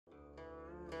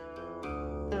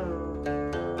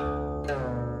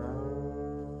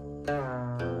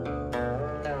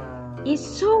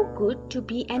is so good to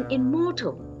be an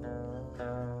immortal.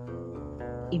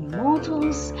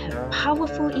 Immortals have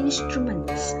powerful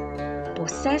instruments,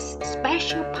 possess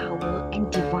special power and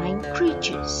divine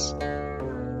creatures.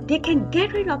 They can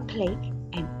get rid of plague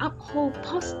and uphold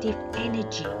positive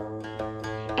energy.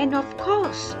 And of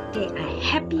course, they are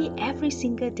happy every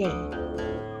single day.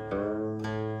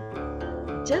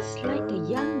 Just like the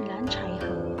young Lan Chai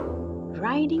He,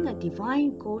 riding a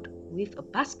divine gourd with a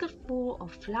basket full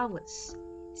of flowers,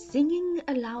 singing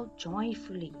aloud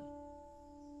joyfully.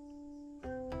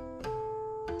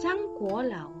 Zhang Guo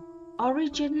Lao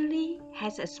originally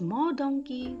has a small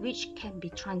donkey which can be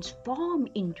transformed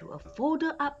into a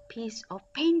folded-up piece of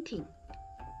painting.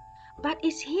 But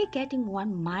is he getting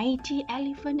one mighty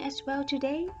elephant as well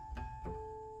today?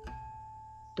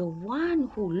 The one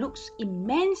who looks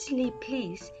immensely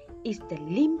pleased is the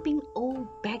limping old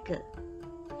beggar.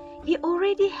 He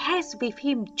already has with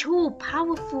him two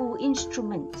powerful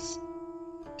instruments,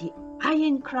 the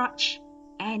iron-crutch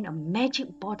and a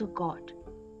magic bottle gourd.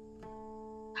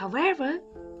 However,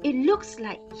 it looks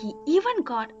like he even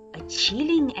got a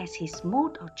Qilin as his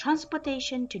mode of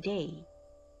transportation today.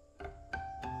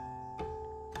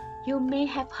 You may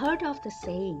have heard of the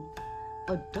saying,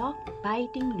 a dog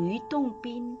biting Lü Dong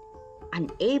Bin,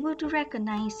 unable to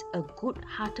recognize a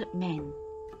good-hearted man.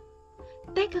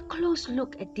 Take a close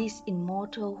look at this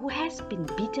immortal who has been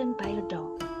bitten by a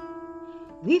dog.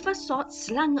 With a sword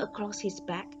slung across his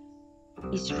back,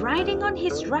 is riding on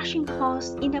his rushing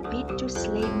horse in a bid to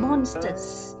slay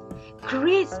monsters,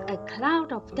 creates a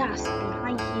cloud of dust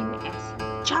behind him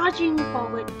as charging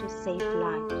forward to save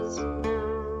lives.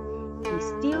 He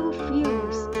still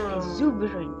feels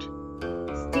exuberant,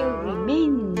 still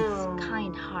remains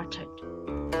kind-hearted.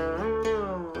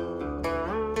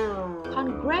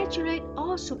 Congratulate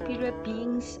all superior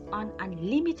beings on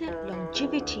unlimited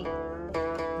longevity,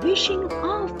 wishing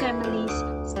all families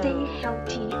stay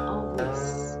healthy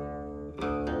always.